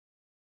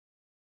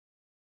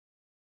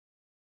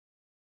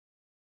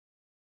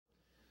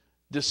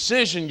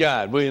Decision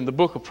guide. We're in the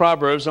book of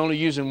Proverbs, only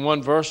using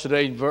one verse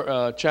today,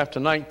 chapter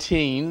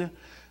 19,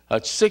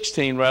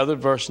 16 rather,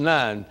 verse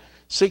 9,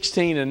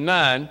 16 and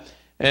 9.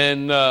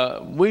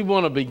 And we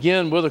want to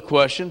begin with a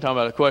question, talking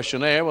about a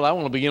questionnaire. Well, I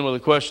want to begin with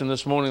a question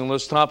this morning on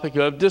this topic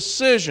of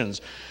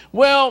decisions.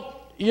 Well,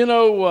 you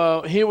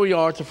know, here we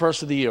are at the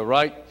first of the year,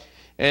 right?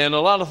 And a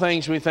lot of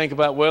things we think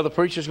about, well, the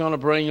preacher's going to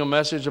bring a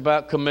message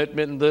about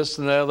commitment and this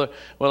and the other.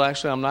 Well,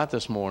 actually, I'm not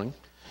this morning.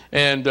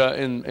 And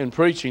in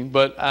preaching,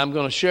 but I'm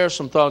going to share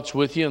some thoughts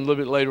with you, and a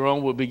little bit later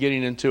on we'll be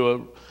getting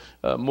into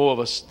more of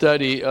a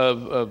study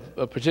of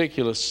a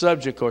particular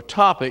subject or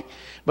topic.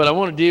 But I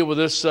want to deal with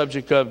this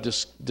subject of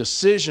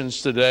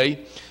decisions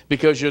today,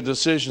 because your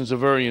decisions are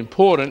very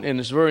important, and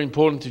it's very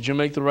important that you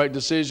make the right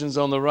decisions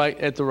at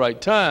the right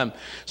time.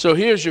 So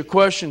here's your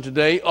question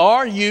today: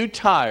 Are you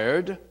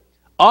tired?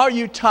 Are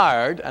you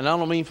tired? And I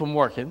don't mean from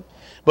working,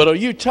 but are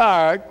you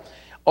tired?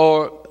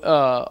 Or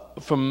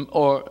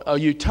are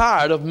you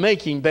tired of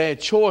making bad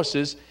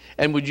choices,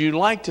 and would you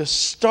like to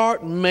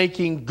start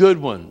making good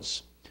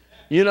ones?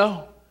 You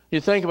know, you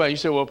think about it, you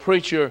say, well,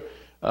 preacher,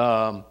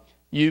 every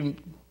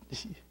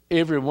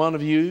one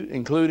of you,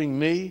 including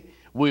me,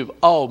 we've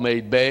all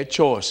made bad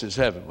choices,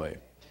 haven't we?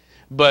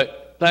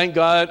 But thank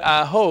God,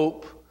 I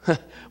hope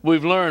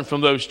we've learned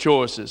from those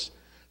choices.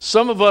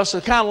 Some of us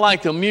are kind of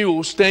like a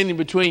mule standing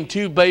between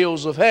two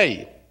bales of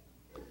hay,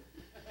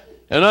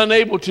 and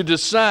unable to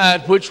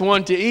decide which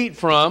one to eat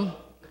from,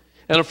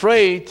 and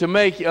afraid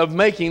of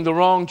making the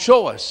wrong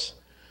choice.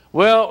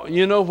 Well,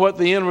 you know what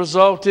the end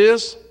result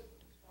is?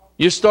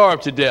 You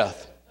starve to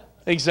death.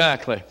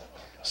 Exactly.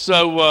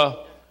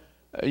 So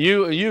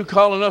you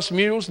calling us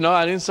mules? No,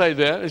 I didn't say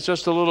that. It's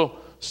just a little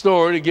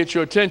story to get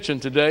your attention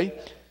today.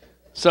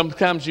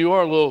 Sometimes you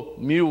are a little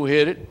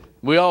mule-headed.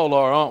 We all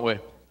are, aren't we?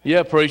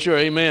 Yeah, preacher,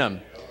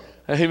 amen.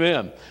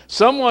 Amen.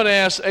 Someone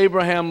asked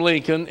Abraham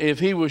Lincoln if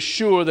he was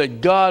sure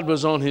that God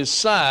was on his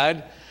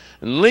side,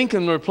 and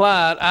Lincoln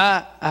replied,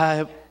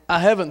 I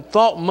haven't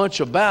thought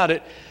much about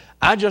it.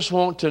 I just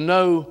want to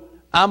know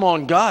I'm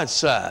on God's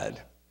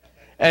side.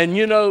 And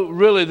you know,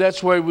 really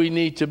that's where we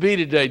need to be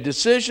today.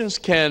 Decisions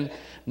can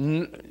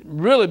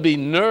really be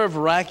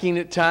nerve-wracking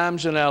at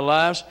times in our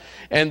lives,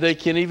 and they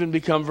can even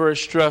become very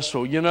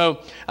stressful. You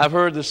know, I've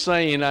heard the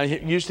saying, I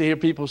used to hear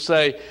people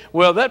say,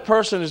 well, that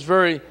person is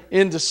very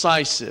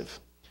indecisive,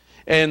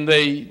 and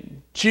they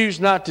choose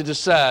not to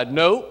decide.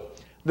 No,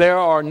 there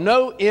are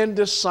no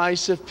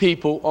indecisive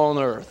people on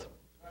earth,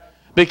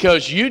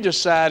 because you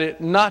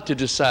decided not to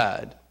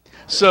decide.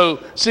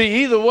 So,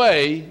 see, either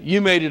way,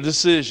 you made a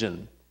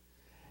decision.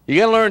 You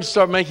got to learn to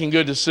start making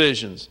good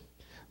decisions.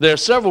 There are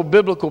several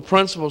biblical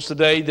principles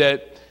today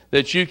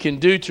that you can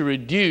do to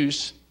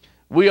reduce.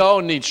 We all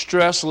need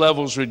stress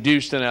levels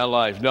reduced in our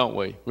life, don't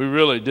we? We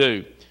really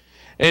do.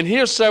 And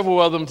here's several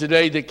of them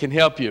today that can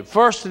help you.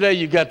 First, today,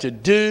 you've got to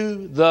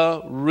do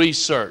the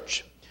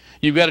research.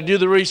 You've got to do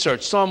the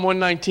research. Psalm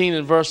 119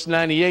 and verse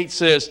 98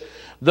 says,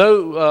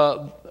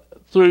 though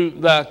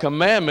thy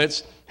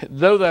commandments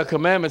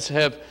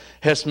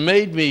hast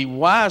made me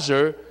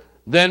wiser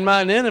than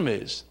mine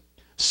enemies.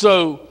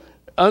 So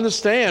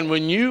understand,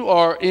 when you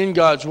are in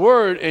God's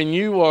Word and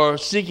you are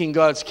seeking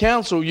God's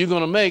counsel, you're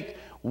going to make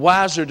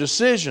wiser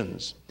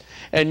decisions.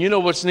 And you know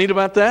what's neat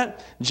about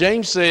that?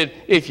 James said,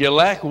 if you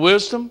lack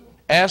wisdom,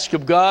 ask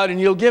of God and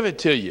He'll give it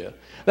to you.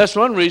 That's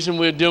one reason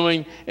we're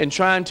doing and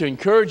trying to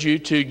encourage you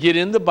to get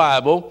in the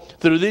Bible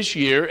through this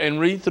year and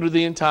read through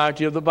the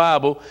entirety of the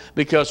Bible,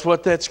 because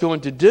what that's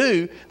going to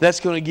do, that's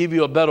going to give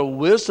you a better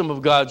wisdom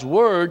of God's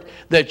Word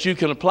that you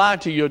can apply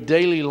to your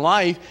daily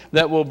life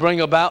that will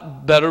bring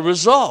about better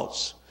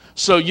results.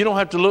 So you don't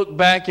have to look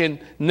back in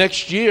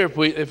next year,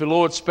 if the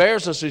Lord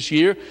spares us this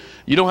year,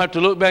 you don't have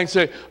to look back and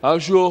say, I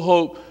sure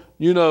hope,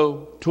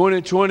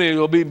 2020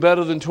 will be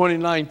better than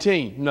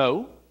 2019.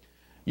 No,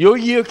 your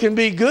year can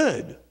be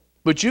good,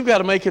 but you've got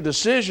to make a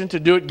decision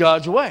to do it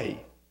God's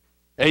way.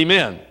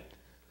 Amen.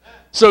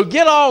 So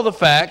get all the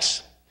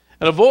facts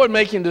and avoid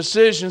making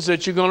decisions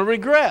that you're going to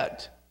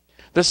regret.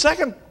 The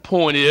second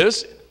point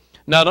is,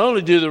 not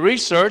only do the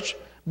research,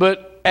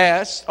 but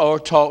ask or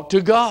talk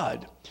to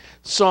God.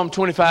 Psalm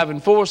 25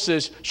 and 4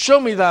 says, show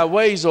me thy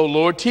ways, O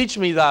Lord, teach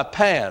me thy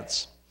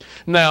paths.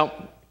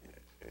 Now,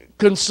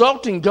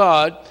 consulting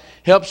God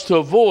helps to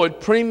avoid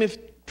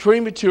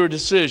premature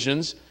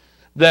decisions,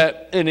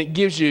 and it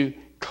gives you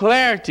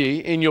clarity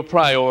in your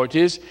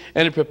priorities,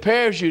 and it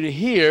prepares you to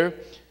hear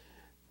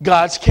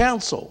God's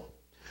counsel.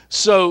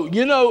 So,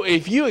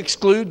 if you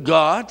exclude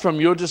God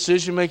from your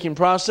decision-making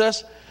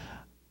process,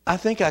 I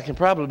think I can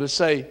probably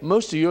say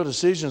most of your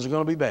decisions are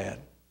going to be bad.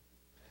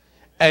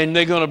 And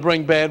they're going to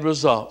bring bad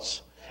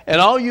results. And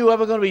all you're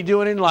ever going to be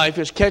doing in life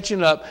is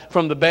catching up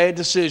from the bad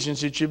decisions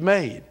that you've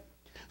made.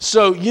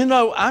 So,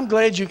 I'm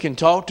glad you can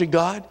talk to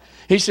God.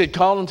 He said,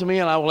 call unto me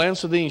and I will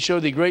answer thee and show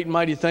thee great and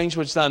mighty things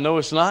which thou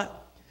knowest not.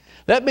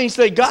 That means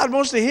that God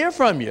wants to hear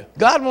from you.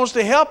 God wants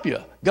to help you.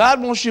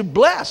 God wants you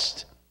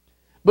blessed.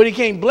 But He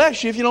can't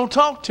bless you if you don't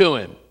talk to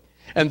Him.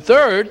 And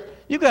third,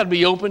 you've got to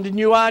be open to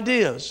new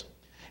ideas.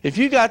 If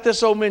you got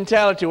this old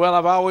mentality, well,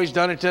 I've always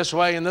done it this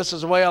way and this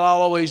is the way I'll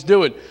always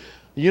do it,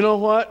 you know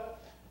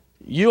what?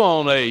 You're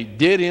on a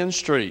dead-end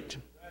street.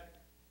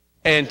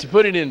 And to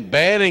put it in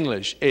bad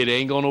English, it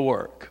ain't going to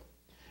work.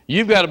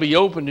 You've got to be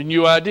open to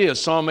new ideas.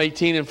 Psalm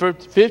 18 and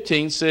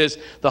 15 says,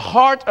 the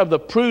heart of the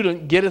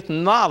prudent getteth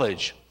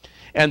knowledge,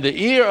 and the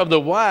ear of the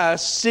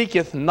wise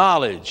seeketh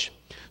knowledge.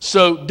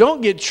 So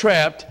don't get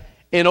trapped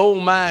in old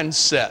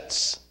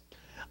mindsets.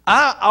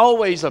 I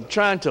always am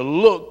trying to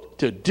look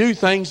to do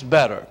things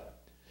better.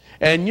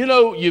 And you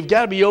know, you've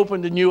got to be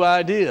open to new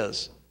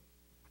ideas.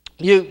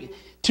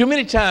 Too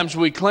many times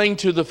we cling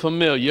to the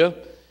familiar,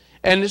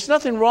 and there's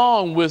nothing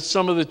wrong with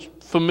some of the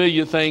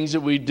familiar things that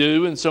we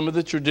do and some of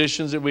the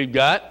traditions that we've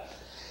got.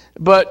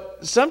 But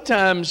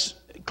sometimes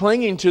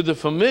clinging to the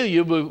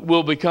familiar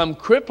will become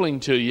crippling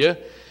to you,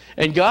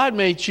 and God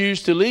may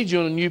choose to lead you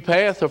on a new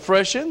path of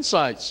fresh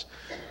insights.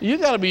 You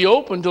got to be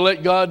open to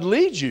let God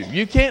lead you.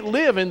 You can't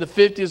live in the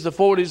 50s, the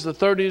 40s, the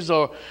 30s,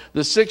 or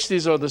the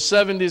 60s, or the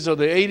 70s, or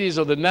the 80s,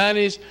 or the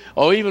 90s,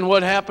 or even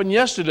what happened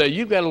yesterday.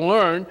 You've got to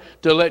learn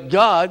to let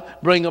God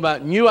bring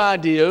about new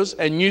ideas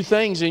and new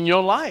things in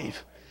your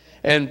life.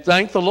 And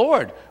thank the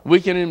Lord,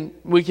 we can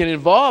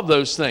involve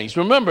those things.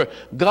 Remember,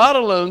 God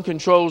alone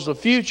controls the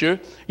future.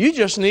 You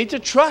just need to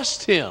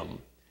trust Him.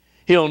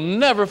 He'll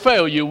never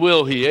fail you,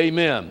 will He?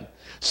 Amen.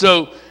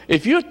 So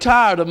if you're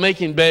tired of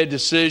making bad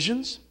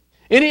decisions,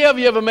 any of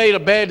you ever made a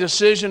bad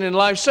decision in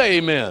life? Say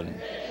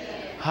amen.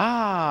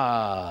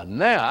 Amen.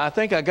 Now I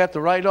think I got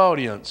the right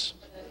audience.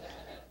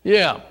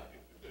 Yeah.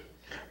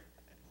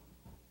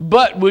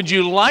 But would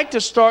you like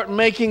to start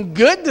making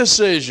good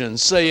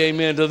decisions? Say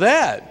amen to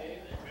that.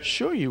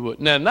 Sure you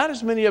would. Now, not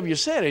as many of you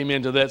said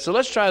amen to that, so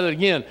let's try that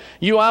again.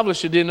 You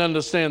obviously didn't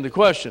understand the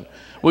question.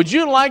 Would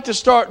you like to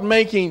start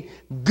making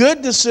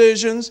good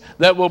decisions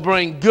that will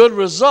bring good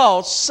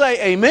results?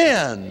 Say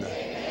amen.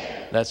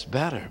 Amen. That's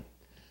better.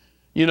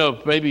 You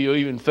know, maybe you're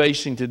even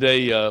facing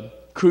today a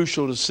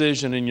crucial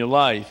decision in your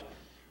life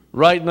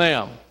right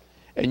now,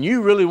 and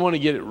you really want to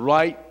get it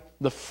right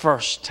the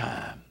first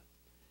time.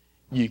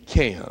 You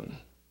can.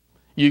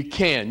 You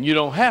can. You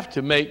don't have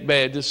to make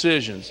bad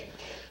decisions.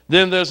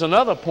 Then there's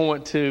another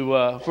point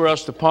for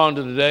us to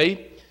ponder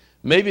today.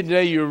 Maybe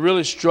today you're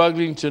really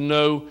struggling to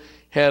know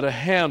how to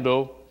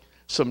handle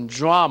some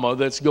drama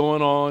that's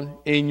going on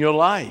in your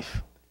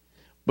life.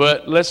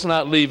 But let's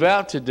not leave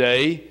out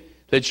today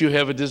that you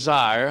have a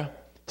desire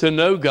to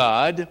know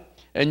God,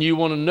 and you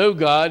want to know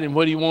God and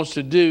what He wants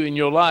to do in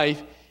your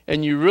life,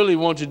 and you really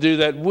want to do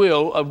that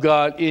will of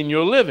God in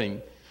your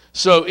living.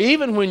 So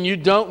even when you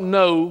don't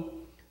know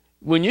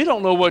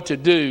what to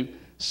do,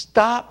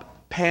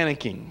 stop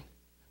panicking.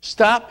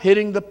 Stop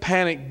hitting the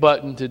panic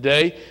button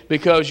today,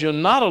 because you're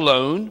not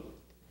alone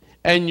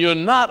and you're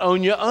not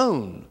on your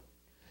own.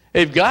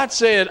 If God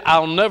said,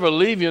 I'll never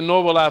leave you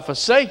nor will I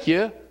forsake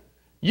you,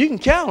 you can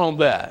count on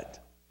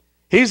that.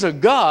 He's a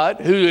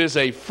God who is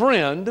a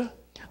friend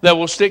that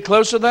will stick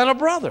closer than a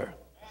brother.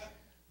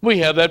 We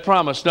have that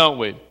promise, don't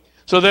we?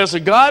 So there's a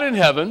God in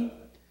heaven.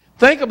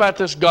 Think about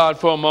this God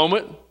for a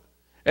moment.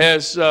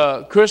 As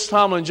Chris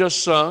Tomlin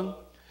just sung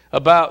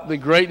about the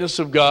greatness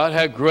of God,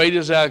 how great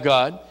is our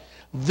God.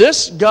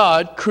 This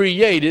God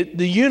created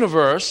the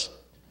universe.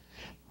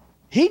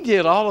 He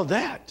did all of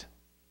that.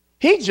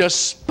 He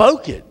just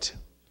spoke it.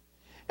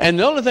 And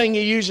the only thing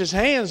He used His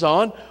hands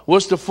on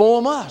was to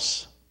form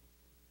us.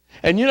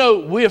 And you know,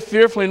 we are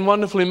fearfully and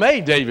wonderfully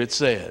made, David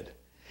said.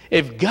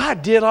 If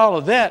God did all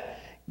of that,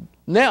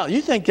 now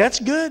you think that's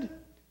good?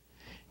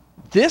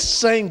 This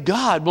same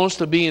God wants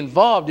to be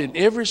involved in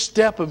every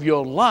step of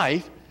your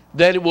life,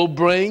 that it will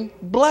bring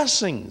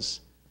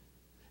blessings.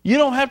 You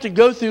don't have to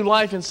go through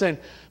life and saying,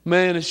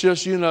 man, it's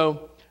just, you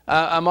know,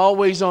 I'm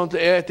always at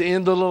the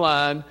end of the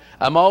line.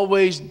 I'm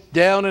always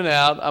down and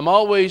out. I'm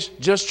always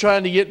just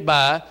trying to get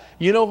by.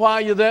 You know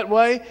why you're that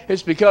way?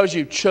 It's because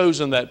you've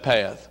chosen that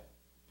path.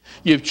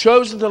 You've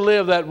chosen to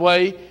live that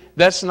way.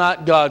 That's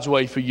not God's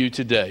way for you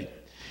today.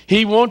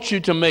 He wants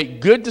you to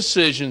make good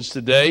decisions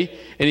today,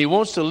 and He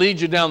wants to lead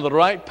you down the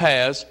right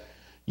paths.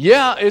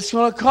 Yeah, it's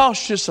going to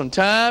cost you some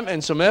time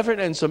and some effort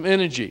and some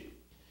energy.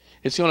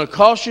 It's going to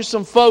cost you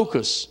some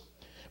focus.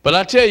 But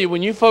I tell you,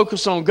 when you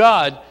focus on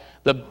God,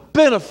 the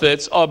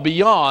benefits are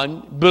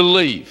beyond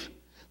belief.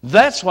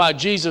 That's why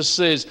Jesus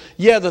says,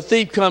 yeah, the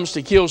thief comes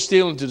to kill,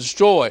 steal, and to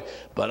destroy.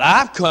 But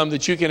I've come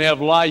that you can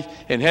have life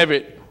and have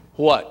it,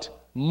 what?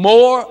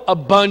 More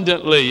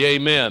abundantly.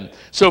 Amen.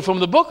 So from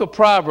the book of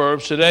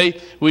Proverbs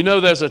today, we know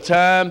there's a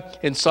time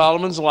in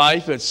Solomon's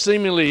life that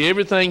seemingly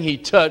everything he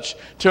touched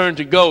turned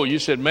to gold. You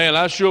said, man,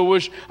 I sure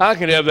wish I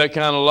could have that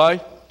kind of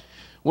life.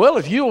 Well,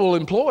 if you will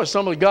employ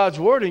some of God's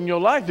word in your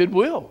life, it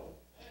will.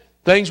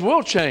 Things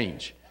will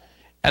change.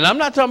 And I'm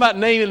not talking about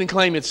name it and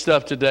claim it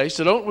stuff today.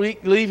 So don't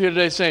leave here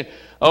today saying,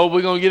 oh,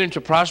 we're going to get into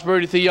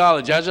prosperity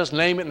theology. I just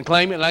name it and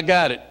claim it and I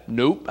got it.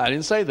 Nope, I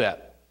didn't say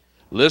that.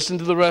 Listen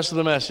to the rest of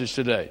the message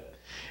today.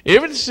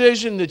 Every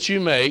decision that you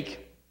make,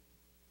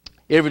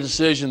 every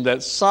decision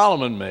that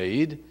Solomon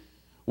made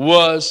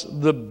was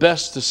the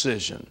best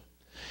decision.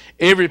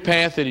 Every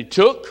path that he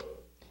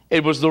took,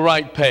 it was the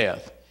right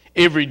path.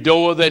 Every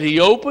door that he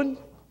opened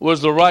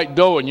was the right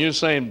door. And you're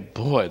saying,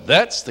 boy,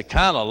 that's the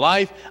kind of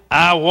life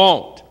I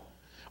want.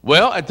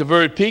 Well, at the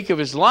very peak of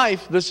his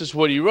life, this is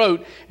what he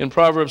wrote in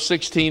Proverbs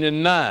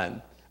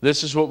 16:9.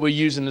 This is what we're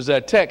using as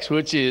that text,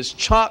 which is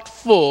chock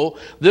full.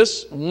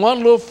 This one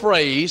little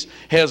phrase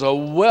has a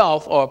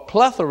wealth or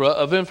plethora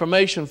of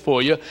information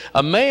for you.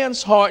 A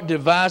man's heart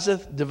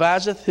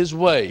deviseth his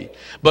way,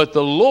 but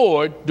the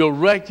Lord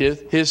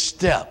directeth his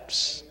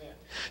steps. Amen.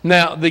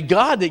 Now, the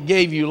God that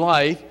gave you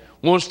life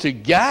wants to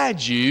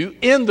guide you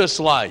in this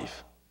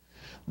life.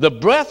 The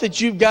breath that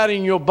you've got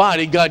in your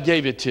body, God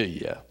gave it to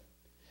you.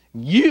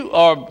 You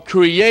are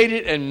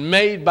created and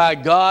made by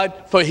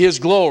God for his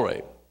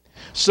glory.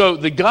 So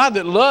the God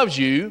that loves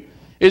you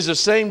is the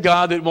same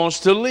God that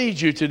wants to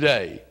lead you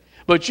today.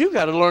 But you've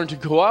got to learn to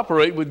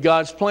cooperate with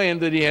God's plan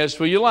that he has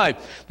for your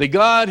life. The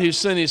God who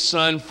sent his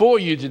son for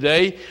you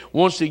today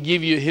wants to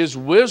give you his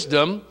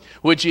wisdom,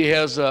 which he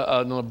has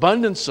an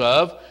abundance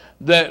of,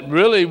 that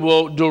really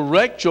will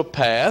direct your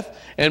path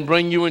and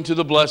bring you into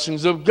the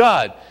blessings of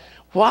God.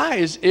 Why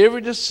is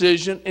every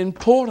decision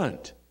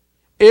important?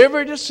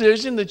 Every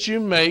decision that you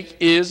make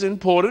is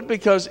important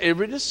because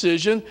every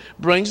decision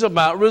brings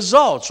about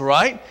results,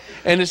 right?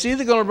 And it's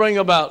either going to bring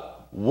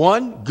about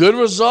one, good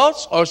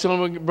results, or it's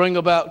going to bring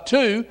about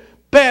two,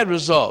 bad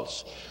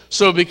results.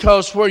 So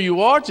because where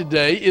you are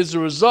today is the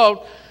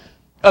result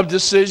of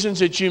decisions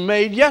that you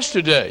made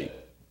yesterday.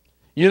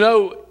 You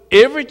know,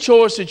 every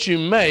choice that you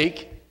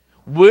make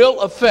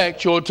will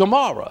affect your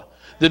tomorrow.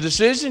 The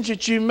decisions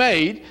that you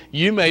made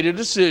a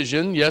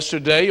decision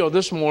yesterday or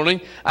this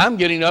morning, I'm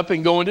getting up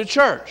and going to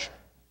church.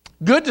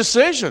 Good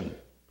decision.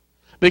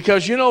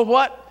 Because you know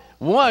what?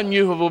 One,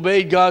 you have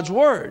obeyed God's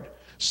word.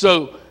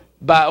 So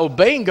by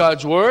obeying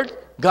God's word,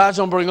 God's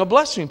going to bring a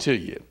blessing to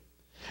you.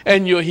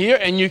 And you'll hear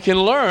and you can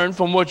learn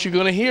from what you're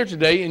going to hear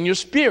today in your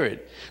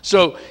spirit.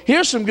 So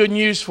here's some good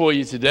news for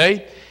you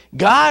today.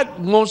 God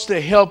wants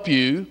to help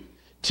you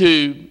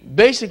to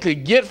basically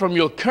get from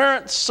your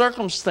current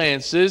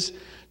circumstances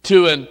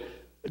to an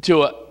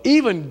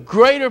even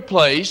greater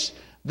place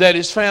that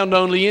is found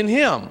only in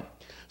him.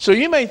 So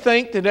you may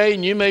think today,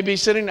 and you may be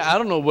sitting, I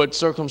don't know what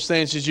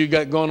circumstances you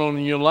got going on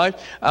in your life.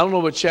 I don't know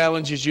what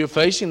challenges you're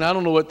facing. I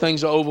don't know what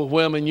things are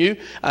overwhelming you.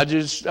 I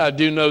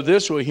do know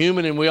this, we're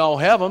human and we all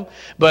have them.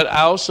 But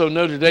I also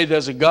know today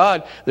there's a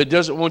God that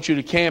doesn't want you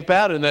to camp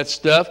out in that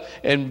stuff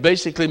and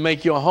basically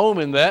make your home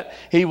in that.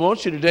 He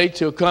wants you today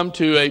to come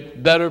to a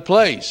better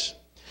place.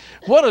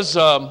 What is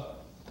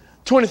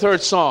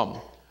 23rd Psalm?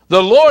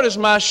 The Lord is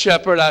my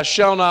shepherd, I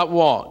shall not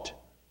want.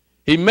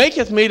 He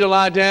maketh me to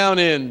lie down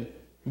in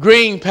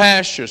green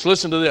pastures.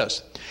 Listen to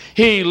this.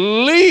 He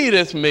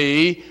leadeth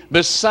me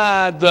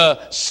beside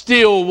the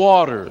still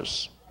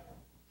waters.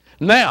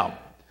 Now,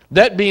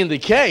 that being the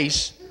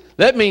case,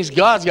 that means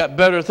God's got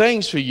better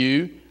things for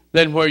you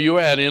than where you're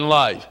at in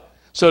life.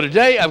 So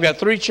today, I've got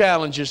 3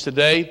 challenges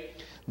today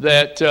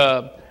that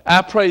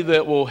I pray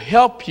that will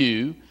help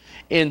you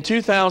in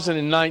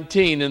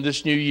 2019 in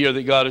this new year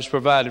that God has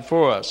provided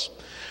for us.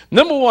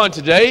 Number 1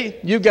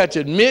 today, you've got to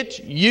admit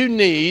you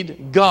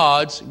need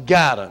God's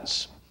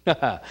guidance.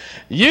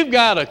 You've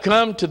got to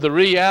come to the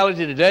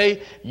reality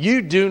today,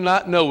 you do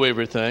not know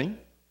everything.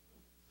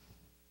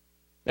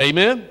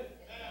 Amen?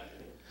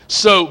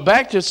 So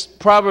back to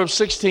Proverbs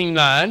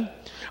 16:9,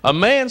 a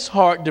man's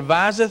heart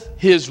deviseth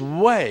his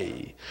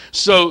way.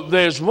 So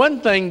there's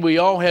one thing we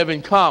all have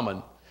in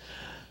common.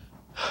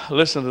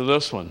 Listen to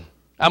this one.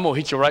 I'm going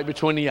to hit you right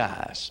between the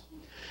eyes.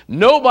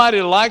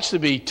 Nobody likes to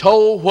be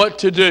told what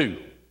to do.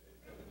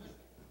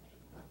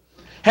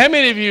 How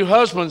many of you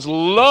husbands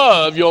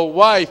love your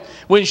wife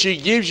when she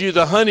gives you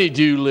the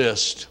honey-do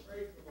list?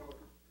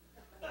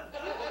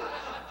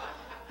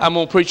 I'm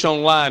going to preach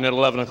online at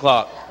 11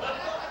 o'clock.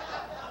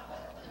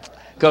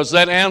 Because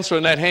that answer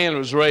and that hand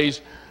was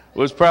raised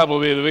was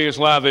probably the biggest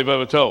lie they've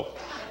ever told.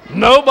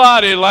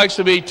 Nobody likes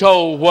to be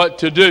told what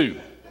to do.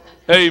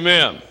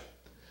 Amen.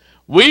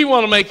 We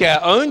want to make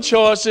our own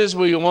choices.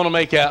 We want to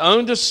make our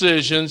own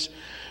decisions.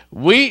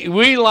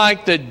 We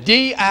like the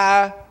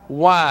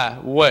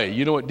DIY way.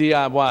 You know what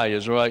DIY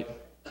is, right?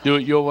 Do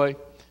it your way.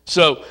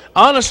 So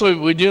honestly,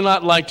 we do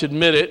not like to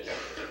admit it.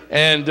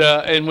 And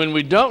when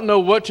we don't know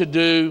what to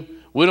do,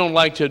 we don't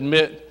like to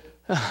admit,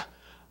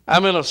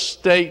 I'm in a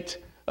state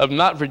of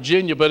not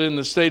Virginia, but in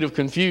the state of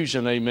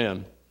confusion.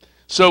 Amen.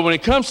 So when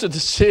it comes to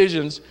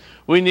decisions,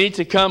 we need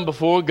to come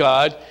before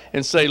God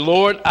and say,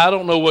 Lord, I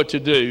don't know what to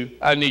do.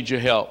 I need your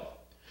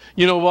help.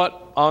 You know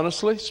what?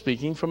 Honestly,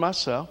 speaking for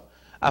myself,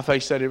 I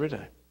face that every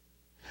day.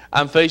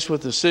 I'm faced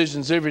with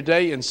decisions every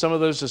day, and some of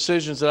those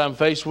decisions that I'm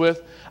faced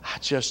with, I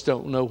just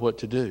don't know what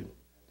to do.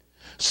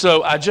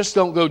 So I just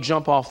don't go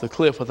jump off the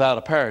cliff without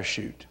a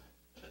parachute.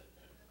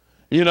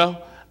 You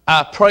know,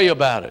 I pray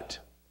about it,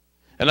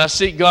 and I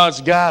seek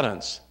God's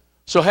guidance.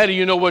 So how do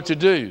you know what to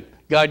do?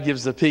 God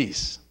gives the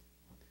peace.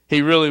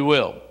 He really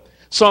will.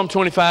 Psalm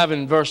 25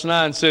 and verse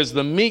 9 says,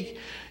 the meek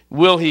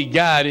will he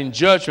guide in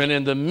judgment,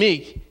 and the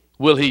meek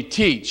will he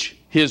teach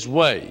his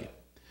way.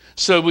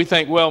 So we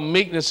think, well,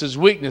 meekness is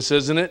weakness,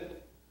 isn't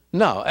it?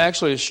 No,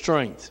 actually it's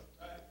strength.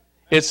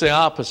 It's the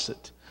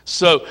opposite.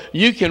 So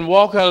you can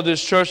walk out of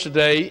this church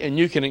today and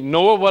you can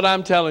ignore what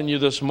I'm telling you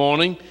this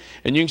morning,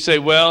 and you can say,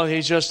 well,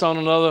 he's just on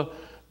another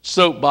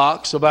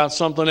soapbox about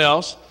something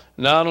else.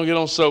 No, I don't get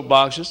on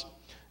soapboxes.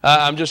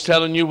 I'm just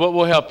telling you what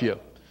will help you.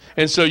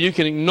 And so you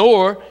can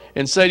ignore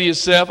and say to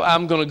yourself,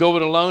 I'm going to go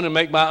it alone and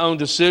make my own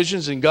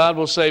decisions, and God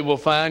will say, well,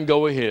 fine,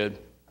 go ahead.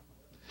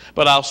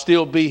 But I'll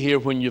still be here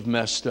when you've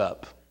messed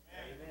up.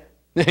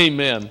 Amen.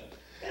 Amen.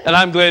 And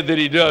I'm glad that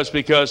he does,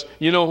 because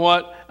you know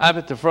what? I'm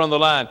at the front of the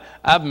line.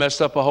 I've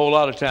messed up a whole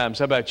lot of times.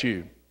 How about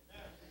you?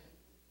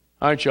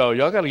 Aren't y'all?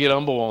 Y'all got to get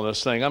humble on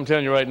this thing. I'm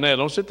telling you right now,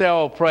 don't sit there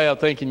all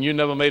proud thinking you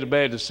never made a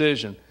bad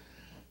decision,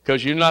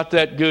 because you're not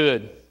that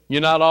good.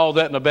 You're not all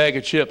that in a bag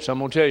of chips. I'm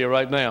going to tell you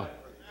right now.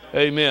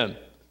 Amen.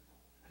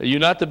 You're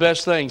not the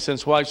best thing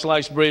since white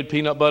sliced bread,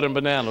 peanut butter, and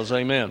bananas.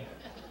 Amen.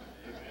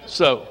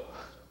 So,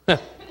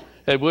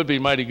 it would be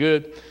mighty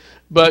good.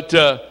 But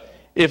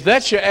if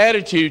that's your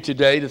attitude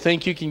today, to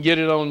think you can get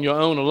it on your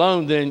own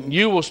alone, then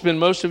you will spend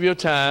most of your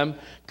time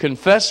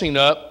confessing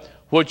up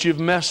what you've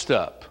messed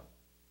up.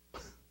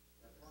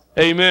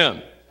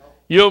 Amen.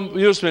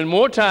 You'll spend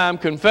more time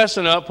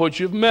confessing up what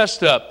you've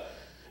messed up.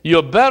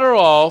 You're better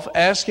off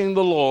asking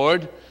the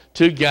Lord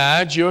to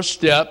guide your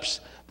steps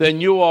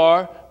than you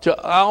are to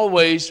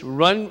always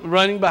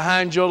running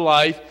behind your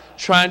life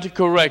trying to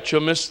correct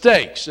your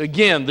mistakes.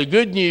 Again, the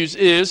good news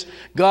is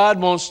God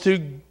wants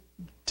to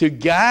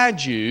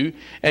guide you,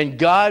 and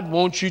God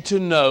wants you to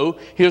know.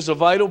 Here's a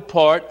vital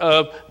part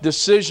of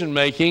decision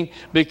making,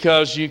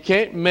 because you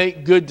can't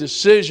make good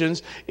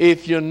decisions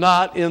if you're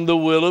not in the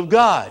will of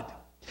God.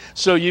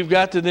 So you've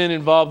got to then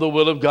involve the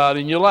will of God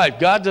in your life.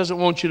 God doesn't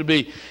want you to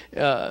be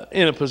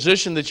in a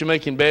position that you're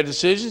making bad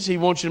decisions. He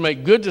wants you to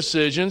make good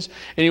decisions,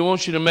 and he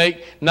wants you to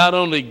make not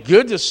only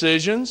good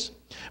decisions,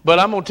 but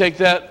I'm going to take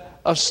that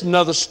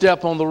another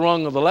step on the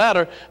rung of the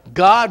ladder.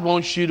 God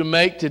wants you to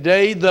make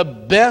today the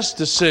best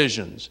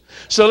decisions.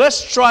 So let's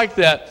strike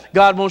that.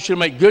 God wants you to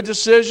make good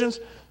decisions.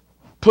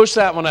 Push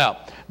that one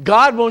out.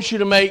 God wants you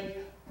to make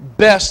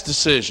best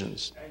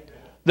decisions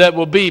that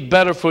will be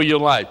better for your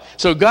life.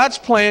 So God's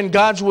plan,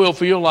 God's will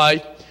for your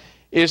life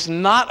is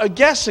not a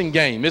guessing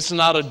game. It's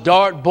not a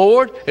dart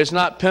board. It's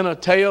not pin the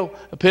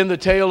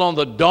tail on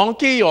the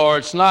donkey, or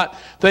it's not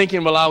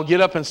thinking, well, I'll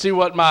get up and see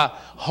what my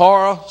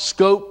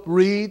horoscope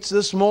reads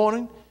this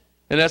morning.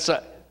 And that's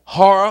a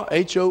horror,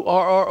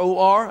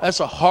 H-O-R-R-O-R. That's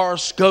a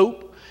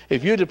horoscope.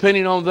 If you're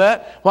depending on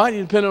that, why are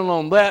you depending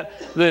on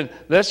that? Then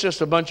that's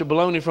just a bunch of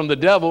baloney from the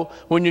devil,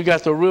 when you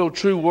got the real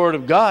true Word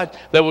of God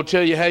that will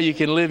tell you how you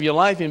can live your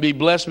life and be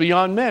blessed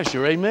beyond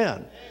measure.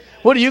 Amen.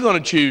 What are you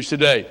going to choose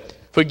today?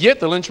 Forget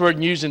the Lynchburg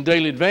News and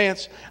Daily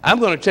Advance. I'm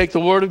going to take the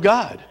Word of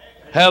God.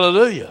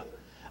 Hallelujah.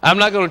 I'm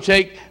not going to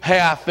take,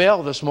 hey, I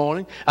fell this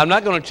morning. I'm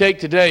not going to take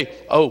today,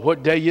 oh,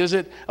 what day is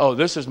it? Oh,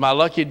 this is my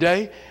lucky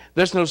day.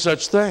 There's no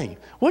such thing.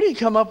 Where do you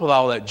come up with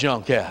all that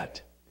junk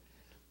at?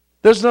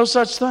 There's no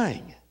such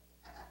thing.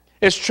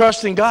 It's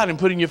trusting God and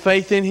putting your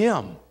faith in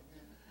Him.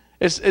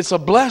 It's a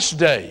blessed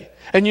day.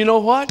 And you know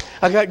what?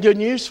 I got good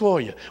news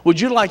for you. Would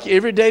you like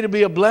every day to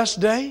be a blessed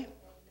day?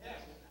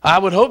 I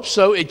would hope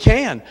so. It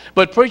can.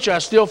 But preacher, I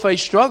still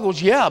face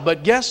struggles. Yeah,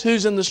 but guess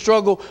who's in the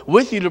struggle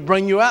with you to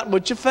bring you out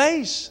what you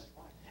face?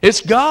 It's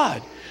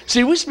God.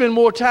 See, we spend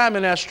more time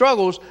in our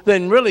struggles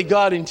than really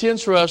God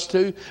intends for us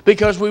to,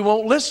 because we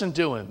won't listen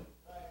to Him.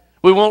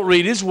 We won't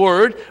read His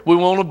Word. We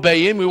won't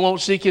obey Him. We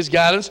won't seek His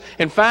guidance.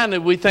 And finally,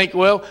 we think,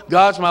 well,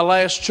 God's my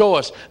last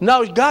choice.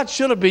 No, God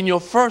should have been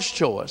your first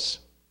choice.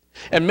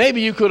 And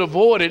maybe you could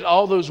avoid it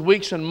all those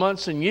weeks and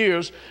months and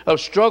years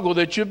of struggle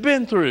that you've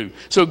been through.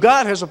 So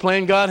God has a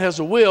plan. God has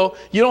a will.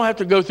 You don't have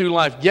to go through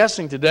life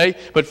guessing today.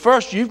 But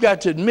first, you've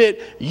got to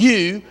admit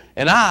you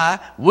and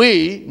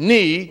we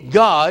need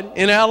God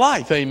in our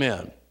life.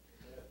 Amen.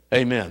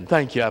 Amen.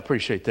 Thank you. I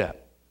appreciate that.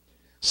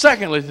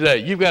 Secondly, today,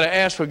 you've got to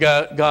ask for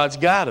God's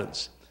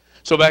guidance.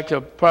 So back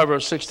to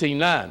Proverbs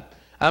 16:9.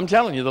 I'm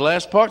telling you, the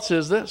last part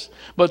says this: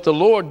 but the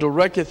Lord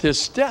directeth his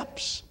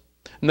steps.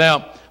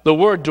 Now, the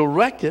word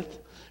directeth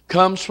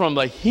comes from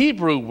the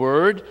Hebrew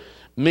word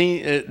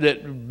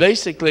that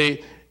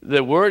basically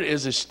the word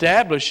is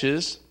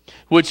establishes,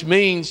 which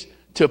means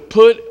to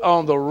put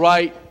on the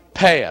right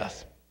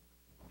path.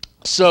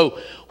 So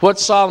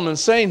what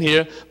Solomon's saying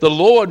here, the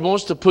Lord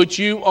wants to put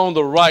you on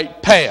the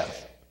right path.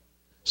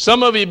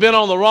 Some of you have been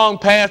on the wrong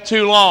path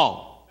too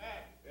long.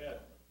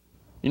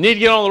 You need to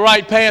get on the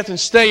right path and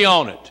stay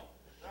on it.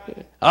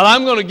 And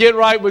I'm going to get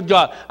right with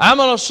God. I'm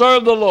going to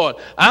serve the Lord.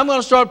 I'm going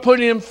to start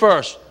putting Him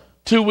first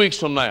 2 weeks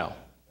from now.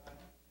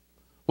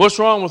 What's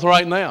wrong with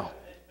right now?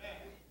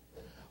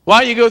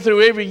 Why you go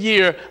through every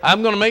year,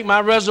 I'm going to make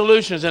my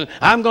resolutions and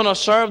I'm going to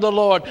serve the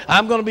Lord.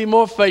 I'm going to be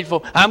more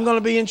faithful. I'm going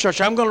to be in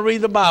church. I'm going to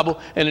read the Bible.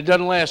 And it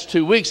doesn't last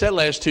 2 weeks. That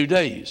lasts 2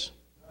 days.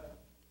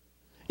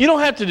 You don't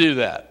have to do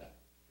that.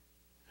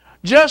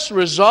 Just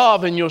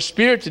resolve in your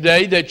spirit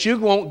today that you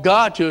want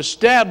God to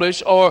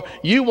establish, or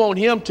you want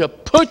Him to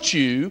put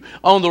you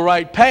on the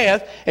right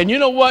path. And you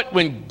know what?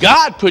 When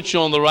God puts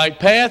you on the right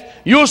path,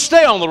 you'll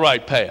stay on the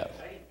right path.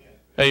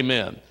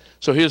 Amen.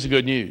 So here's the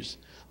good news.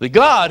 The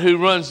God who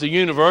runs the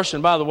universe,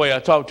 and by the way, I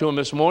talked to him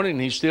this morning,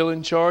 and he's still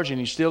in charge and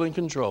he's still in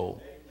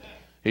control.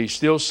 He's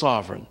still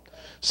sovereign.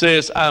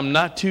 Says, I'm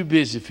not too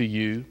busy for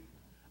you.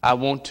 I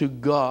want to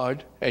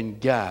guard and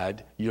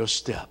guide your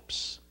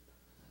steps.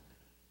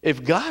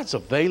 If God's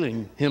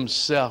availing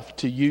himself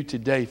to you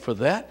today for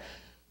that,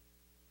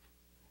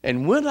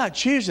 and we're not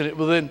choosing it,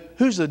 well then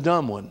who's the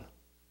dumb one?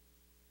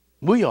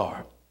 We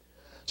are.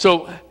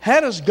 So how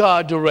does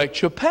God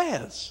direct your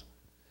paths?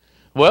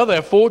 Well, there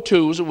are 4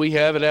 tools that we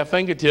have at our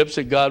fingertips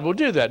that God will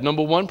do that.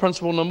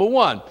 Principle number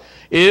one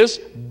is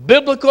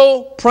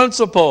biblical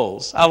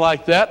principles. I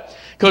like that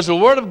because the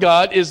Word of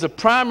God is the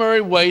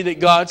primary way that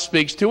God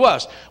speaks to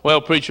us.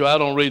 Well, preacher, I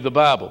don't read the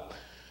Bible.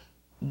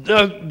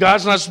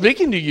 God's not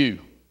speaking to you.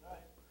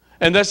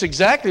 And that's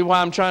exactly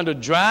why I'm trying to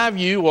drive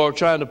you or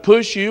trying to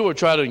push you or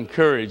try to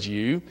encourage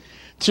you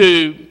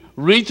to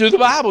read through the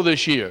Bible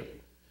this year.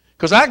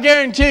 Because I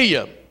guarantee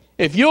you,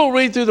 if you'll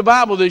read through the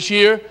Bible this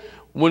year,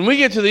 when we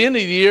get to the end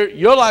of the year,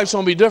 your life's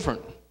going to be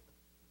different.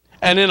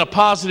 And in a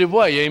positive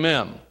way,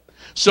 amen.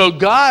 So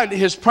God,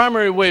 his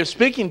primary way of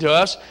speaking to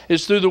us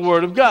is through the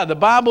Word of God. The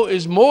Bible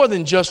is more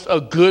than just a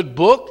good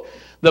book.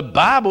 The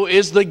Bible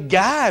is the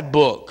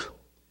guidebook.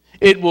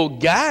 It will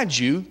guide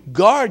you,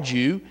 guard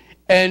you,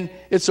 and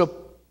it's a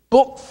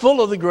book full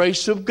of the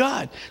grace of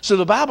God. So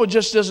the Bible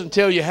just doesn't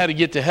tell you how to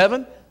get to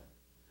heaven.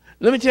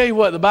 Let me tell you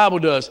what the Bible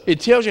does.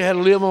 It tells you how to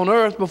live on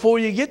earth before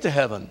you get to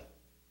heaven.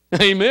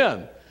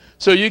 Amen.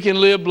 So you can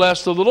live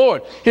blessed of the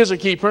Lord. Here's a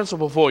key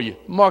principle for you.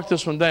 Mark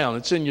this one down.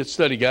 It's in your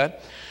study guide.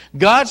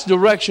 God's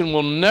direction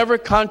will never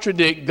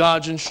contradict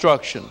God's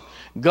instruction.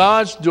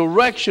 God's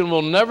direction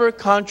will never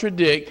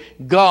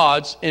contradict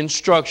God's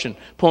instruction.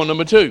 Point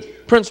number 2.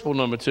 Principle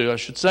number 2, I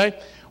should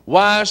say.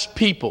 Wise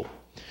people.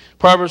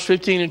 Proverbs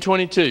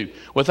 15:22.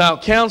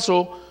 Without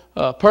counsel,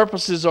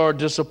 purposes are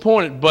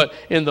disappointed, but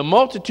in the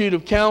multitude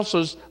of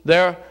counselors,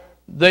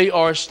 they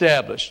are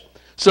established.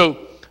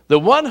 So the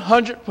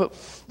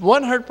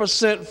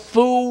 100%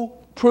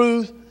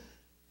 foolproof,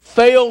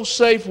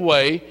 fail-safe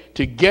way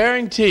to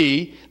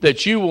guarantee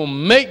that you will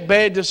make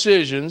bad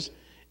decisions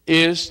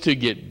is to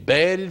get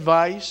bad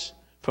advice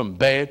from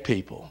bad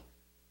people.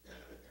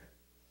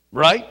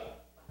 Right?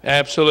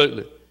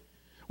 Absolutely.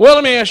 Well,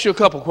 let me ask you a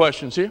couple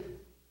questions here.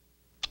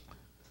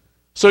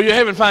 So you're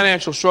having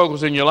financial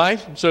struggles in your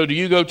life. So do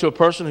you go to a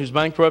person who's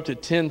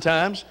bankrupted 10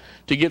 times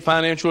to get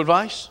financial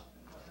advice?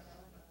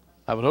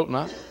 I would hope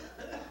not.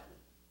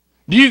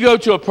 Do you go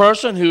to a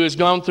person who has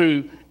gone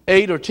through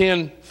 8 or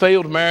 10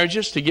 failed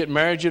marriages to get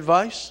marriage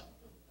advice?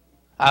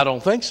 I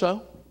don't think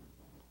so.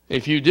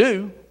 If you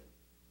do,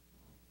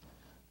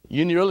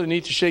 you really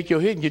need to shake your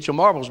head and get your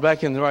marbles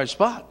back in the right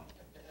spot.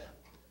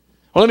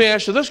 Well, let me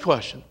ask you this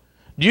question.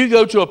 Do you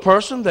go to a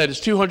person that is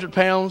 200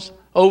 pounds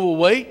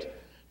overweight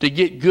to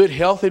get good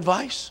health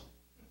advice?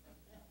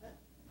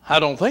 I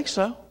don't think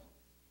so.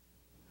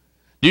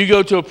 Do you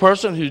go to a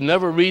person who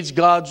never reads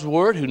God's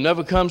Word, who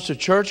never comes to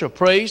church or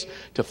prays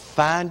to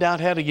find out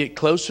how to get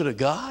closer to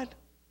God?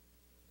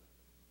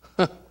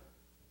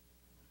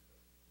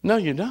 No,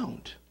 you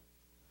don't.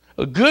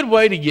 A good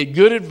way to get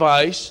good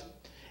advice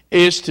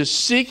is to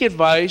seek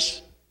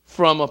advice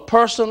from a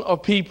person or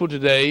people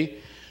today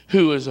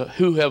who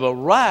have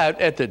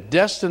arrived at the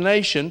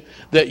destination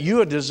that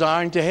you are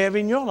desiring to have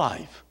in your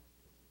life.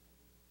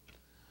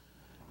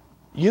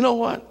 You know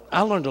what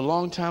I learned a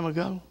long time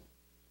ago?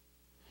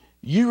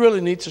 You really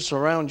need to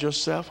surround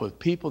yourself with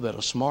people that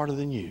are smarter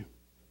than you.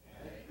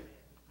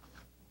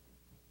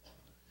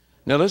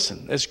 Now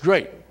listen, that's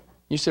great.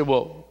 You say,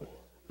 well,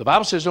 the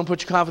Bible says don't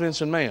put your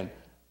confidence in man.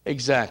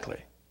 Exactly.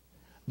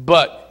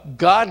 But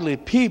godly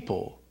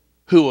people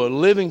who are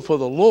living for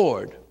the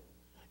Lord,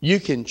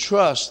 you can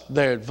trust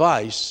their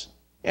advice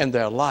and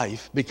their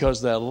life because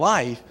their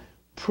life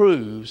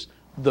proves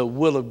the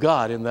will of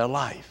God in their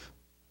life.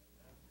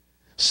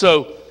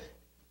 So,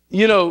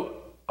 you know,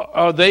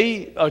 are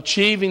they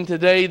achieving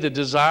today the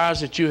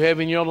desires that you have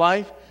in your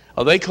life?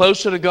 Are they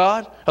closer to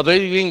God? Are they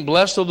being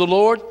blessed of the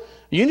Lord?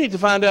 You need to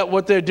find out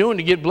what they're doing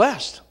to get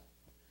blessed.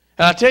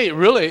 And I tell you,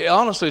 really,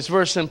 honestly, it's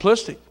very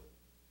simplistic.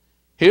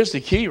 Here's the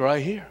key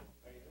right here.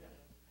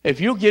 If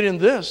you'll get in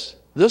this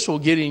will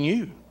get in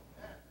you.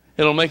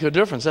 It'll make a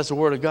difference. That's the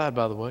Word of God,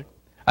 by the way.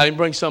 I didn't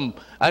bring some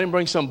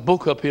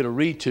book up here to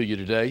read to you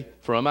today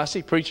from. I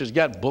see preachers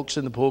got books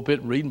in the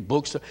pulpit reading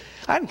books.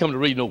 I didn't come to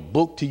read no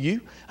book to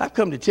you. I've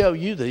come to tell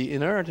you the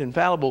inerrant,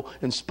 infallible,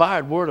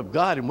 inspired Word of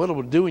God and what it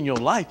will do in your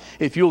life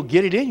if you'll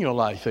get it in your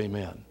life.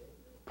 Amen.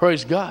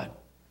 Praise God.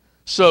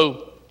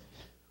 So,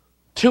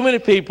 too many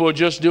people are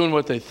just doing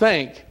what they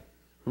think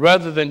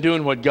rather than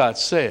doing what God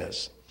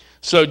says.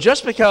 So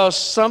just because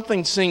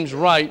something seems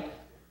right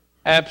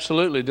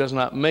absolutely does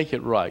not make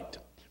it right.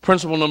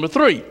 Principle number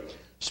 3,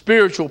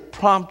 spiritual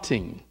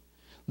prompting.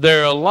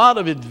 There are a lot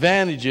of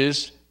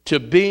advantages to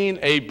being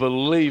a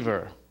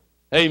believer.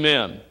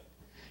 Amen.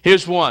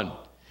 Here's one.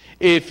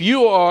 if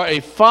you are a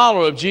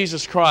follower of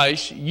Jesus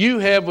Christ, you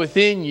have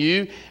within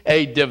you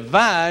a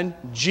divine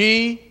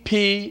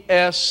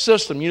GPS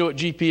system. You know what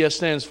GPS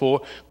stands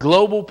for?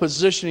 Global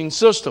Positioning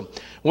System.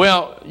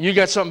 Well, you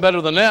got something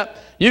better than that.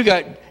 You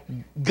got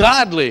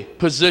godly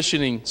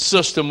positioning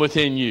system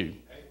within you.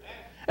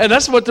 And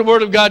that's what the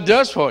Word of God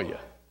does for you.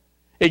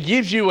 It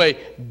gives you a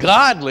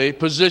godly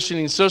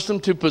positioning system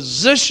to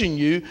position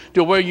you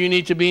to where you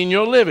need to be in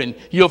your living.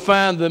 You'll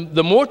find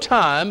the more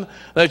time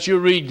that you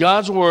read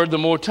God's Word, the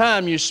more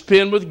time you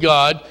spend with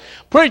God.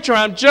 Preacher,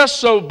 I'm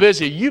just so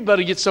busy. You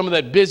better get some of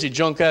that busy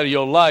junk out of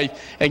your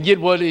life and get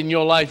what in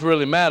your life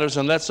really matters,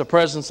 and that's the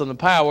presence and the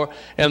power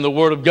and the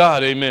Word of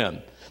God.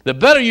 Amen. The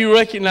better you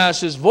recognize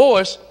His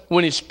voice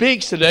when He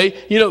speaks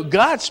today, you know,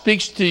 God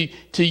speaks to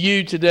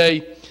you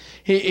today.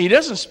 He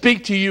doesn't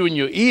speak to you in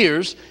your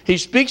ears. He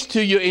speaks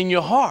to you in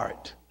your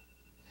heart.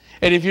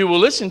 And if you will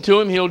listen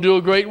to Him, He'll do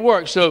a great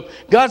work. So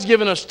God's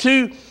given us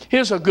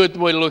here's a good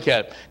way to look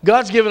at it.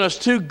 God's given us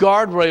two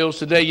guardrails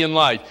today in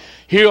life.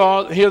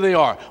 Here they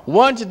are.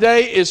 One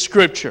today is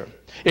Scripture.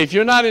 If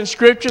you're not in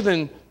Scripture,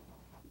 then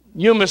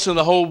you're missing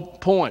the whole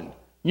point.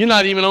 You're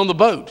not even on the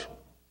boat.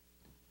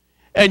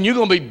 And you're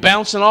going to be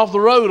bouncing off the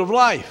road of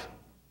life.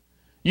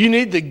 You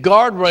need the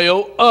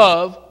guardrail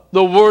of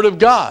the Word of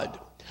God.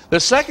 The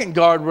second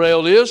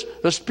guardrail is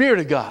the Spirit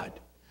of God.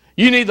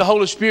 You need the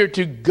Holy Spirit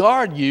to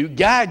guard you,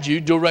 guide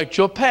you, direct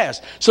your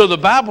path. So the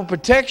Bible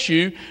protects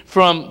you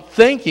from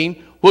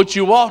thinking what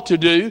you ought to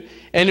do,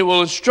 and it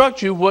will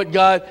instruct you what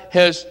God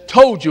has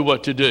told you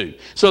what to do.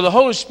 So the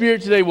Holy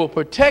Spirit today will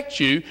protect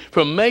you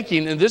from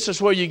making, and this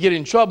is where you get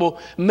in trouble,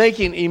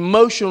 making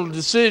emotional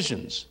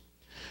decisions.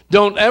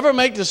 Don't ever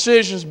make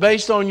decisions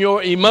based on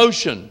your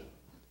emotion,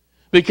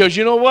 because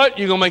you know what?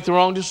 You're going to make the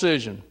wrong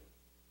decision.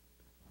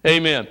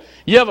 Amen.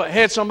 You ever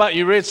had somebody,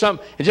 you read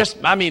something,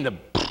 and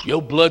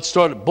your blood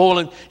started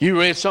boiling. You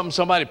read something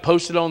somebody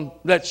posted on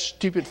that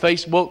stupid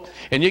Facebook,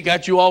 and it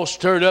got you all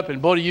stirred up,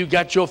 and boy, you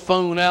got your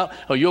phone out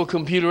or your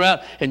computer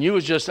out, and you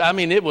was just,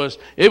 it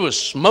was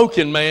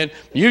smoking, man.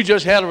 You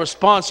just had a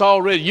response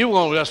already. You were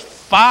going to just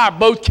fire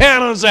both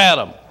cannons at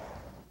them.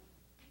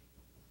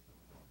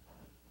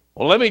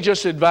 Well, let me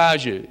just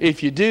advise you,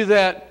 if you do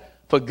that,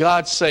 for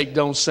God's sake,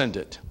 don't send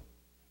it.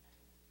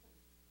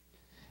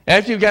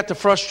 After you got the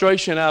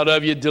frustration out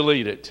of you,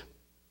 delete it.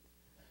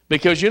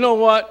 Because you know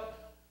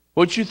what?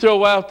 What you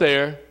throw out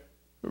there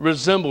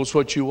resembles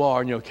what you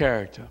are in your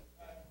character.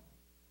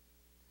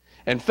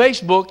 And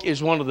Facebook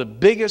is one of the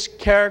biggest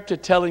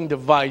character-telling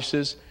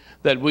devices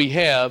that we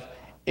have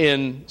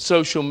in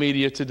social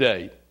media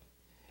today.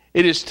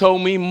 It has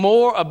told me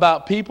more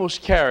about people's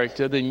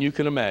character than you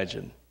can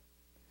imagine.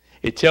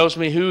 It tells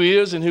me who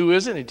is and who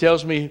isn't. It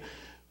tells me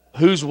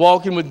who's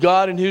walking with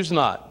God and who's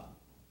not.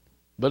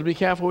 Better be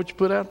careful what you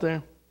put out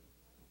there.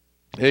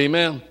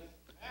 Amen.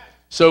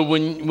 So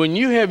when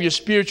you have your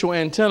spiritual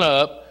antenna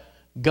up,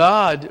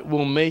 God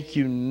will make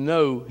you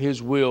know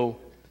His will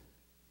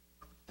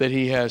that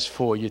He has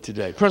for you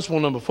today. Principle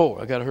number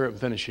 4. I got to hurry up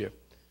and finish here.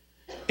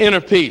 Inner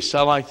peace.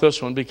 I like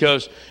this one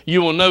because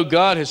you will know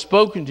God has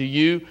spoken to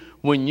you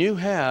when you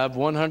have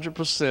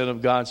 100%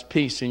 of God's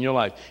peace in your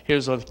life.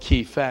 Here's a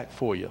key fact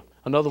for you.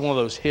 Another one of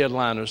those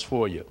headliners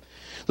for you.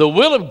 The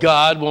will of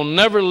God will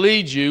never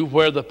lead you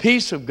where the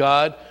peace of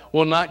God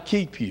will not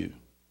keep you.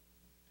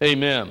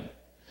 Amen.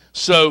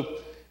 So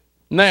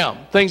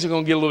now things are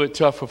going to get a little bit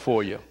tougher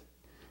for you.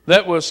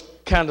 That was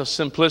kind of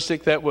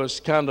simplistic. That was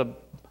kind of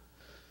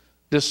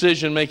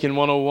decision-making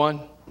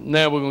 101.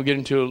 Now we're going to get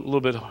into a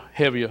little bit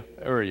heavier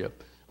area.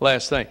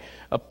 Last thing.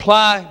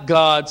 Apply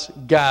God's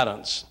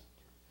guidance.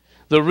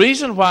 The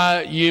reason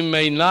why you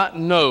may not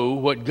know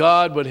what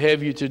God would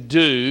have you to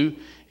do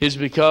is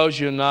because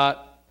you're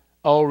not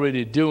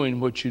already doing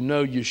what you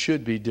know you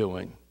should be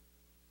doing.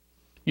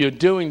 You're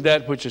doing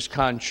that which is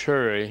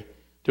contrary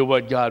to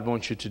what God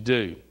wants you to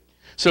do.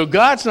 So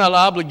God's not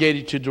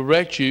obligated to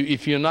direct you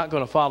if you're not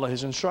going to follow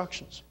His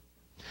instructions.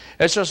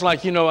 It's just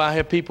like, I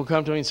have people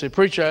come to me and say,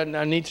 Preacher,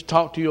 I need to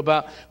talk to you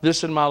about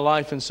this in my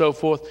life and so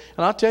forth.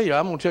 And I'll tell you,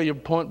 I'm going to tell you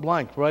point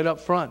blank, right up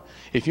front.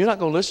 If you're not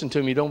going to listen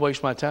to me, don't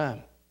waste my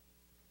time.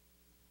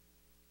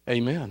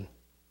 Amen.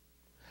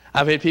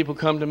 I've had people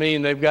come to me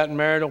and they've got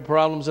marital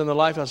problems in their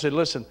life. I said,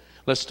 listen,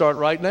 let's start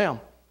right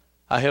now.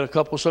 I had a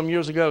couple some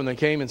years ago, and they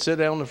came and sat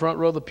down in the front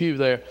row of the pew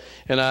there,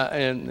 and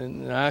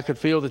I could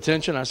feel the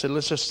tension. I said,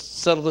 let's just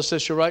settle this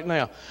issue right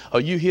now.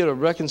 Are you here to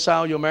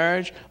reconcile your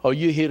marriage, or are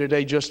you here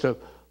today just to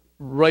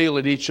rail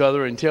at each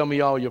other and tell me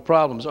all your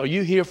problems? Are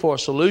you here for a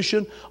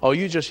solution, or are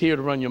you just here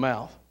to run your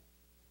mouth?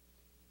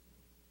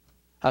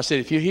 I said,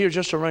 if you're here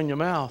just to run your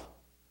mouth,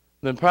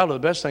 then probably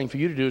the best thing for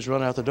you to do is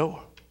run out the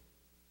door,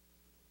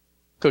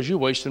 because you're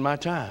wasting my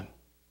time.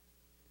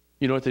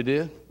 You know what they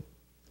did?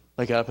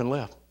 They got up and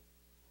left.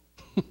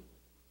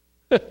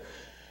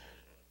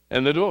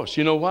 And the divorce.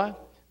 You know why?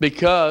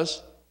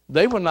 Because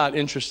they were not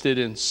interested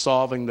in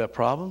solving their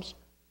problems.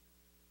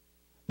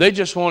 They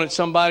just wanted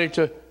somebody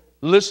to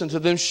listen to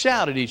them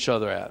shout at each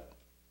other at.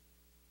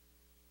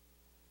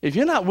 If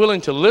you're not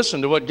willing to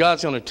listen to what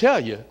God's going to tell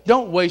you,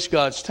 don't waste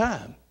God's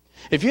time.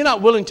 If you're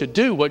not willing to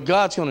do what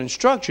God's going to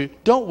instruct you,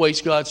 don't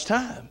waste God's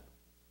time.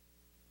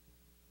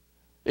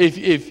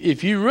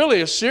 If you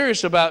really are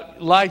serious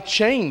about life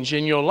change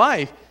in your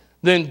life,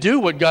 then do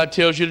what God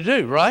tells you to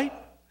do, right?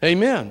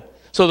 Amen.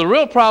 So the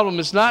real problem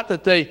is not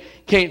that they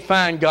can't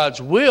find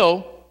God's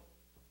will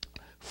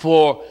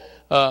for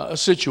a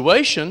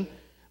situation,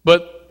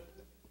 but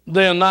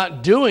they're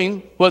not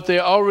doing what they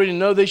already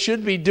know they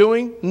should be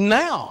doing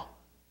now.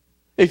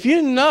 If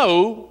you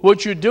know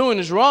what you're doing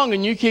is wrong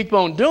and you keep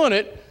on doing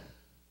it,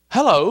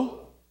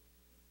 hello,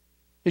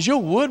 is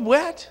your wood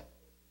wet?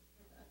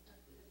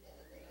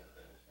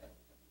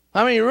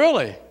 I mean,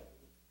 really.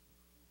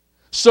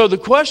 So the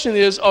question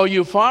is, are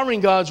you following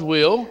God's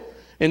will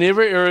in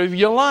every area of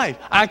your life?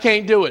 I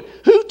can't do it.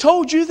 Who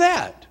told you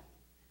that?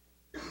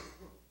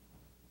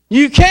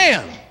 You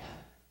can.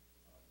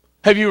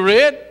 Have you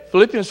read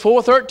Philippians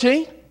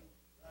 4:13?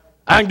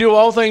 I can do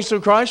all things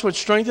through Christ which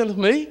strengtheneth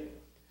me.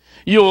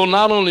 You will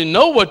not only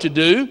know what to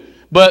do,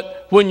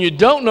 but when you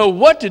don't know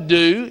what to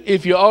do,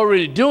 if you're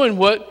already doing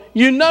what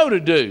you know to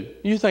do.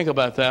 You think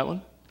about that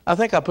one. I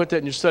think I put that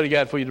in your study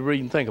guide for you to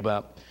read and think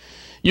about.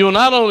 You will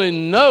not only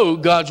know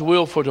God's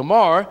will for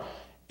tomorrow,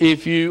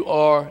 if you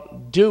are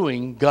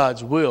doing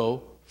God's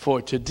will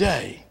for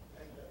today.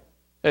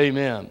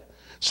 Amen.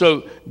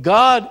 So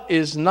God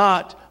is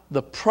not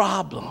the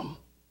problem.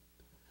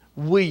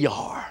 We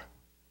are.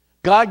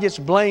 God gets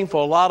blamed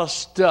for a lot of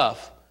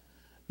stuff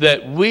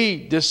that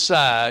we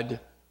decide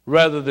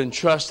rather than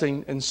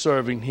trusting and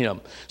serving Him.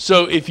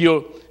 So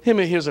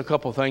here's a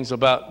couple of things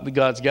about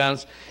God's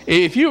guidance.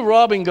 If you're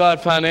robbing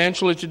God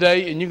financially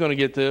today, and you're going to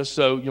get this,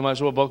 so you might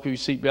as well buckle your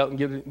seatbelt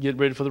and get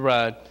ready for the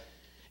ride.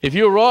 If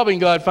you're robbing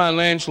God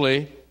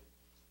financially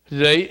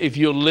today, if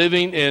you're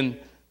living in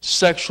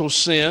sexual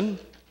sin,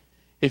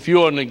 if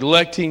you are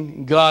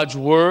neglecting God's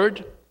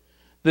word,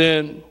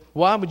 then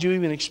why would you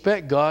even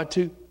expect God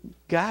to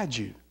guide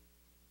you?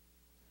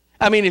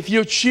 I mean, if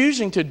you're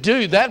choosing to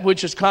do that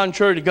which is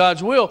contrary to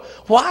God's will,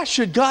 why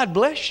should God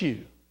bless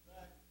you?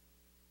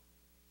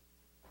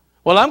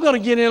 Well, I'm going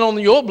to get in on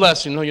your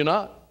blessing. No, you're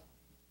not.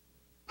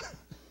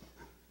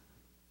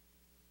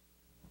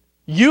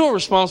 You're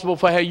responsible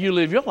for how you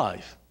live your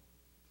life.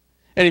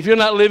 And if you're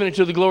not living it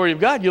to the glory of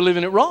God, you're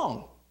living it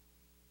wrong.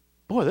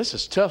 Boy, this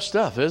is tough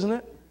stuff, isn't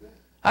it?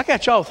 I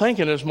got y'all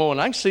thinking this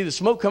morning. I can see the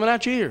smoke coming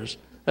out your ears.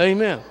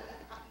 Amen.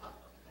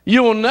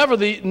 You'll never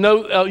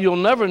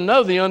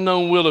know the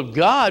unknown will of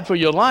God for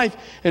your life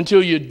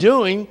until you're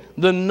doing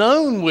the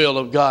known will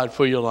of God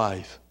for your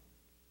life.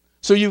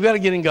 So you've got to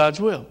get in God's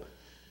will.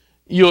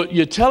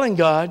 You're telling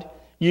God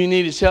you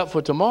need His help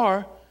for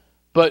tomorrow,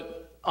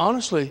 but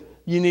honestly,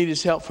 you need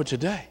His help for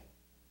today.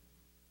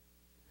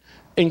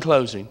 In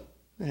closing,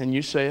 and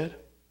you said,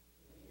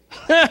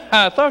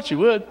 I thought you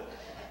would.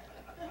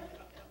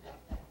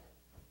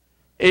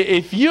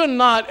 If you're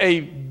not a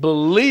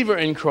believer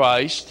in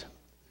Christ,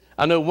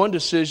 I know one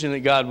decision that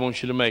God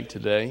wants you to make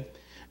today, and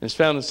it's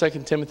found in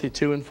 2 Timothy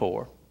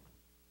 2:4.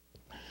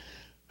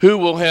 Who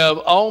will have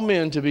all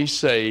men to be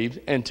saved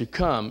and to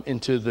come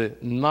into the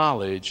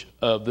knowledge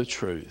of the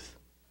truth.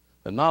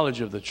 The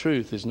knowledge of the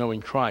truth is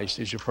knowing Christ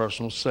is your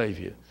personal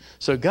Savior.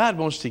 So God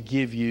wants to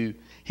give you,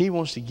 He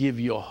wants to give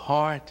you a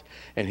heart,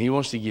 and He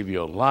wants to give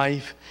you a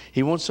life.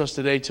 He wants us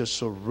today to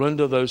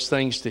surrender those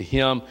things to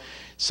Him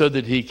so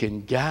that He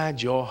can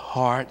guide your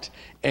heart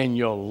and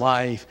your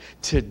life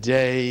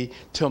today,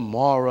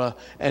 tomorrow,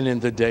 and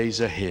in the days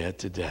ahead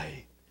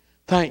today.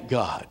 Thank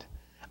God.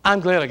 I'm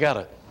glad I got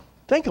to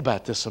think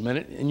about this a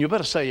minute, and you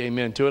better say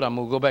amen to it. I'm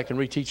going to go back and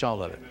reteach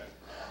all of it.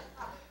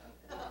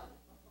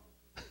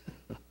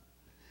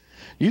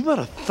 You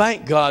better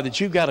thank God that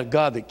you've got a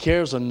God that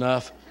cares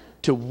enough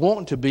to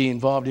want to be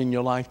involved in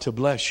your life to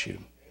bless you.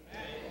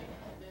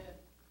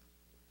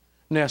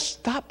 Now,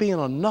 stop being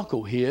a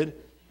knucklehead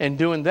and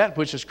doing that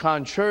which is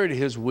contrary to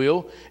His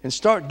will, and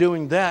start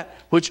doing that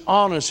which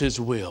honors His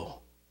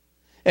will.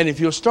 And if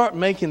you'll start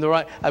making the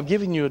right, I've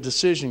given you a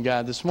decision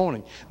guide this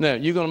morning. Now,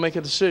 you're going to make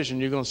a decision.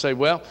 You're going to say,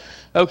 well,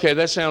 okay,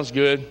 that sounds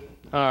good.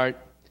 All right,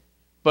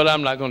 but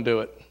I'm not going to do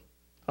it.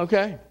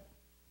 Okay.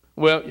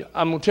 Well,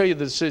 I'm going to tell you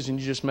the decision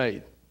you just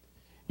made.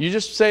 You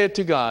just say it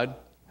to God,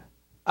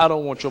 I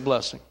don't want your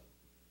blessing.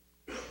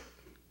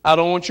 I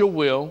don't want your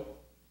will.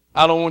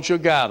 I don't want your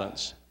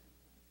guidance.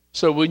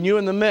 So when you're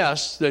in the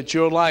mess that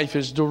your life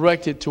is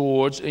directed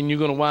towards and you're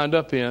going to wind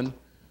up in,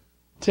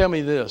 tell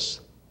me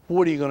this,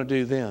 what are you going to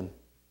do then?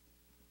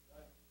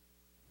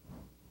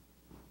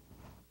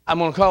 I'm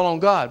going to call on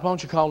God. Why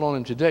don't you call on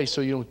Him today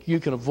so you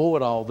can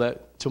avoid all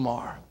that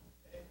tomorrow?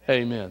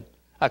 Amen.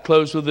 I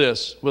close with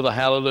this, with a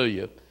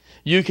hallelujah.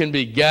 You can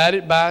be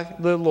guided by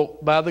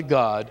the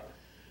God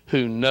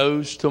who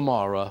knows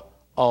tomorrow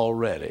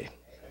already.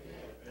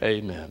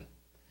 Amen.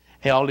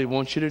 Hey, all He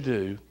wants you to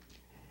do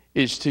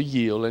is to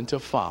yield and to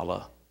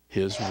follow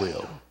His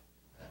will.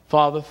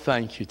 Father,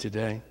 thank you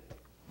today.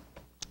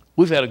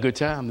 We've had a good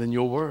time in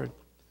your word.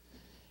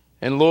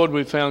 And Lord,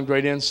 we've found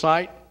great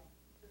insight,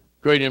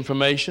 great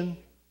information.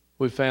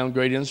 We've found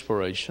great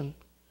inspiration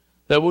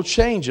that will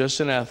change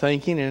us in our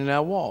thinking and in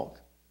our walk.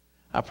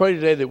 I pray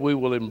today that we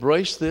will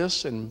embrace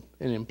this and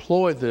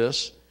employ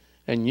this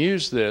and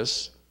use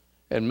this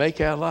and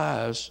make our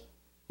lives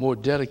more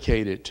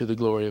dedicated to the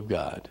glory of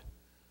God.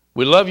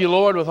 We love you,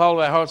 Lord, with all of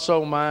our heart,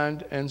 soul,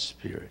 mind, and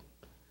spirit.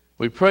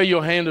 We pray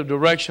your hand of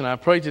direction. I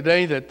pray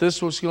today that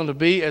this was going to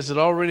be, as it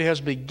already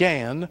has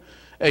began,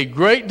 a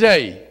great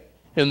day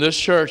in this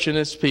church and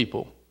its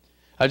people.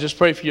 I just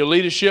pray for your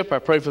leadership. I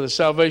pray for the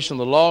salvation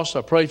of the lost.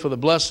 I pray for the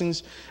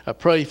blessings. I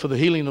pray for the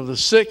healing of the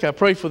sick. I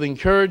pray for the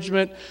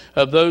encouragement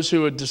of those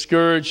who are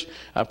discouraged.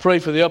 I pray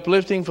for the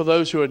uplifting for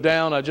those who are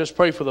down. I just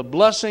pray for the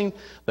blessing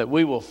that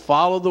we will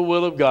follow the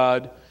will of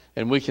God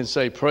and we can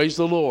say, praise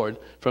the Lord,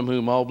 from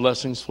whom all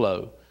blessings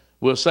flow.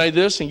 We'll say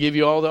this and give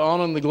you all the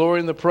honor and the glory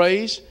and the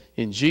praise.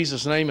 In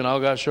Jesus' name, and all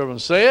God's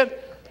servants say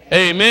it.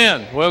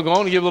 Amen. Well, go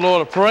on and give the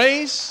Lord a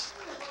praise.